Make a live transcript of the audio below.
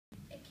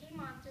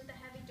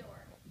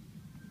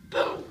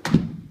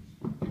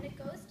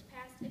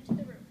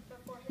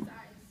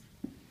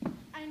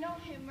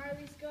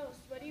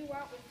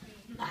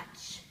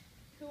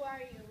are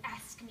you?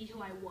 Ask me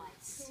who I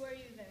was. Who are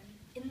you then?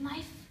 In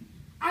life,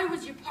 I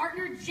was your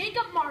partner,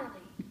 Jacob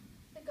Marley.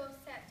 The ghost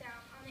sat down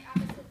on the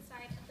opposite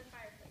side of the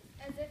fireplace,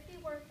 as if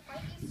he were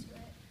quite used to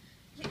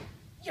it.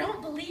 You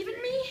don't believe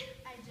in me?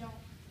 I don't.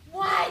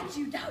 Why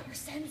do you doubt your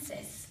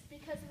senses?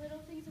 Because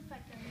little things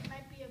affect them. It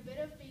might be a bit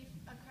of beef,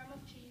 a crumb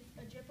of cheese,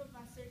 a drip of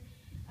mustard,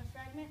 a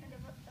fragment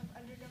of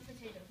underdone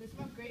potato. There's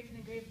more grave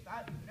than a grave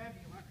about you, whatever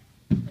you are.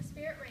 The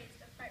spirit raised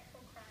a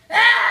frightful cry.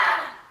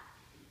 Ah!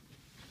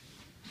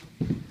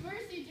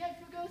 Mercy,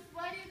 dreadful ghost,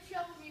 why do you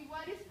trouble me?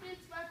 Why do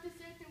spirits walk this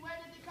earth, and why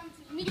did they come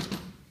to me?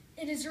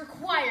 It is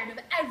required of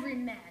every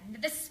man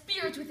that the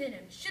spirit within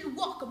him should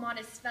walk among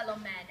his fellow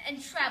men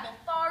and travel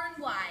far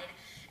and wide.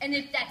 And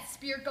if that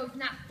spirit goes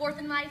not forth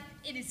in life,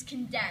 it is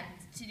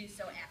condemned to do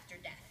so after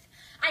death.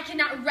 I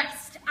cannot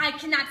rest, I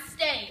cannot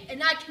stay,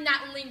 and I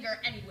cannot linger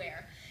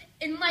anywhere.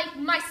 In life,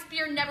 my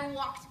spirit never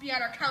walked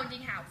beyond our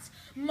counting house.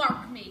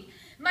 Mark me,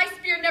 my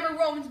spirit never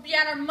roamed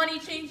beyond our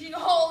money-changing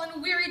hole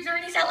and weary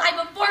journeys that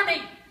lie before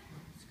me.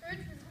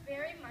 Scrooge was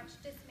very much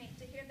dismayed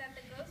to hear that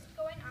the ghost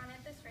going on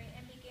at this rate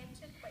and began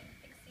to quake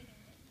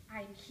exceedingly.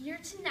 I am here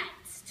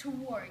tonight to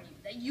warn you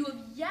that you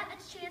have yet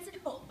a chance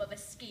and hope of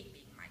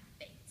escaping my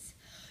fate.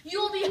 You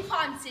will be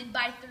haunted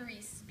by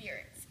 3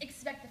 spirits.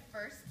 Expect the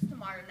first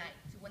tomorrow night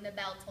when the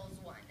bell tolls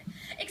 1.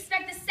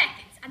 Expect the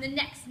second on the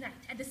next night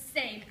at the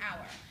same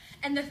hour.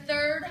 And the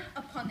third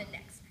upon the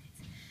next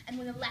night. And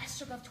when the last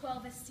stroke of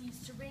 12 has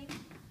ceased to ring,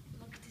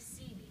 look to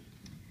see me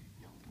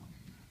no more.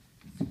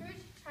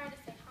 Scrooge tried to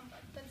say humbug,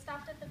 but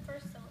stopped at the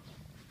first syllable,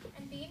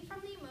 and being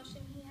from the